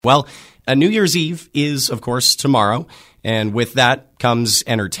Well, New Year's Eve is, of course, tomorrow. And with that comes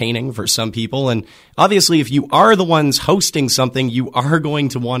entertaining for some people. And obviously, if you are the ones hosting something, you are going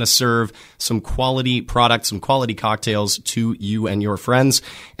to want to serve some quality products, some quality cocktails to you and your friends.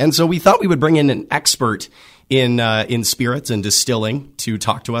 And so we thought we would bring in an expert in spirits and distilling to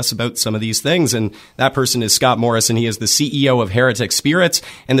talk to us about some of these things. And that person is Scott Morrison. He is the CEO of Heretic Spirits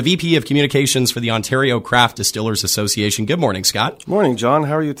and the VP of Communications for the Ontario Craft Distillers Association. Good morning, Scott. Morning, John.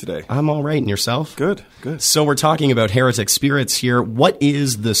 How are you today? I'm all right. And yourself? Good, good. So we're talking about Heretic Spirits here. What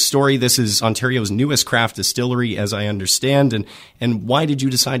is the story? This is Ontario's newest craft distillery, as I understand. And why did you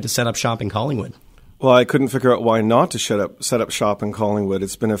decide to set up shop in Collingwood? Well, I couldn't figure out why not to set up shop in Collingwood.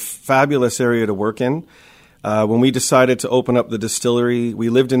 It's been a fabulous area to work in. When we decided to open up the distillery, we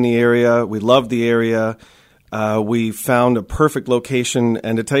lived in the area. We loved the area. We found a perfect location.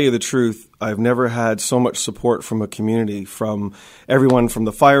 And to tell you the truth, I've never had so much support from a community, from everyone from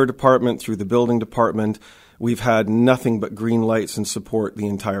the fire department through the building department. We've had nothing but green lights and support the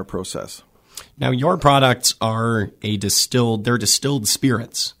entire process. Now, your products are they're distilled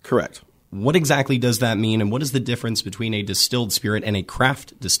spirits. Correct. What exactly does that mean? And what is the difference between a distilled spirit and a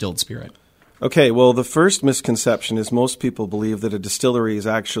craft distilled spirit? Okay, well, the first misconception is most people believe that a distillery is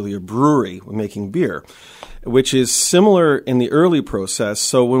actually a brewery making beer, which is similar in the early process.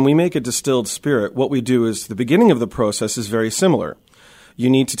 So when we make a distilled spirit, what we do is the beginning of the process is very similar. You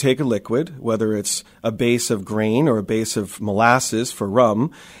need to take a liquid, whether it's a base of grain or a base of molasses for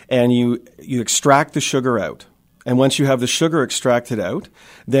rum, and you extract the sugar out. And once you have the sugar extracted out,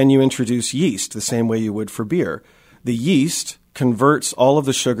 then you introduce yeast the same way you would for beer. The yeast converts all of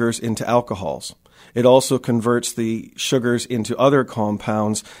the sugars into alcohols. It also converts the sugars into other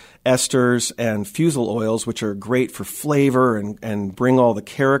compounds, esters and fusel oils, which are great for flavor and bring all the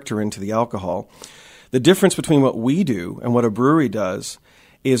character into the alcohol. The difference between what we do and what a brewery does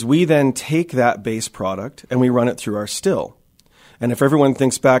is we then take that base product and we run it through our still. And if everyone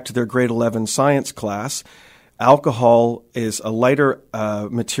thinks back to their grade 11 science class, alcohol is a lighter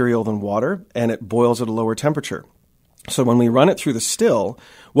material than water, and it boils at a lower temperature. So when we run it through the still,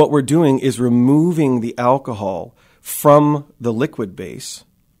 what we're doing is removing the alcohol from the liquid base.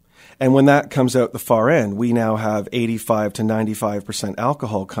 And when that comes out the far end, we now have 85 to 95%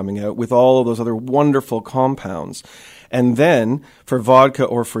 alcohol coming out with all of those other wonderful compounds. And then for vodka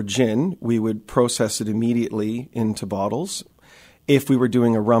or for gin, we would process it immediately into bottles. If we were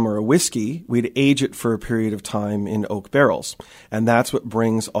doing a rum or a whiskey, we'd age it for a period of time in oak barrels. And that's what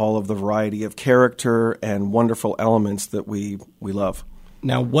brings all of the variety of character and wonderful elements that we love.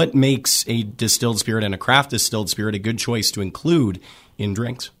 Now, what makes a distilled spirit and a craft distilled spirit a good choice to include in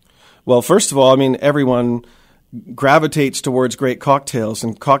drinks? Well, first of all, everyone gravitates towards great cocktails,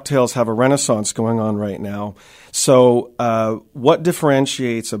 and cocktails have a renaissance going on right now. So what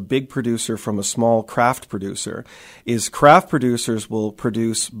differentiates a big producer from a small craft producer is craft producers will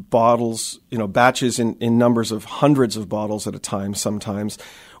produce bottles, batches in numbers of hundreds of bottles at a time sometimes,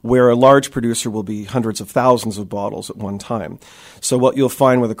 where a large producer will be hundreds of thousands of bottles at one time. So what you'll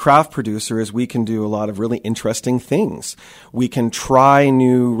find with a craft producer is we can do a lot of really interesting things. We can try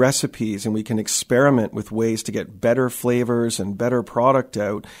new recipes and we can experiment with ways to get better flavors and better product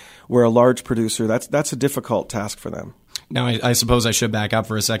out, where a large producer, that's a difficult task for them. Now, I suppose I should back up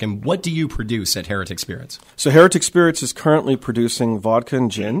for a second. What do you produce at Heretic Spirits? So Heretic Spirits is currently producing vodka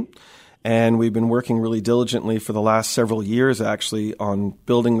and gin. And we've been working really diligently for the last several years, actually, on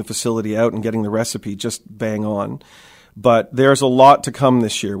building the facility out and getting the recipe just bang on. But there's a lot to come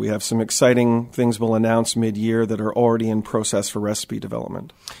this year. We have some exciting things we'll announce mid-year that are already in process for recipe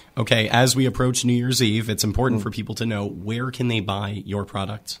development. Okay, as we approach New Year's Eve, it's important for people to know, where can they buy your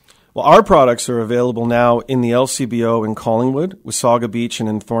products? Well, our products are available now in the LCBO in Collingwood, Wasaga Beach, and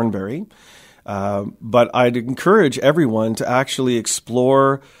in Thornbury. But I'd encourage everyone to actually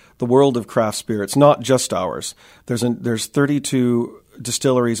explore the world of craft spirits, not just ours. There's 32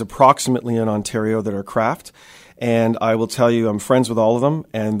 distilleries approximately in Ontario that are craft, and I will tell you I'm friends with all of them,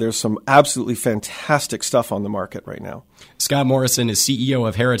 and there's some absolutely fantastic stuff on the market right now. Scott Morrison is CEO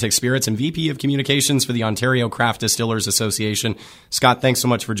of Heretic Spirits and VP of Communications for the Ontario Craft Distillers Association. Scott, thanks so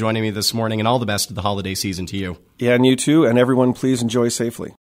much for joining me this morning, and all the best of the holiday season to you. Yeah, and you too, and everyone please enjoy safely.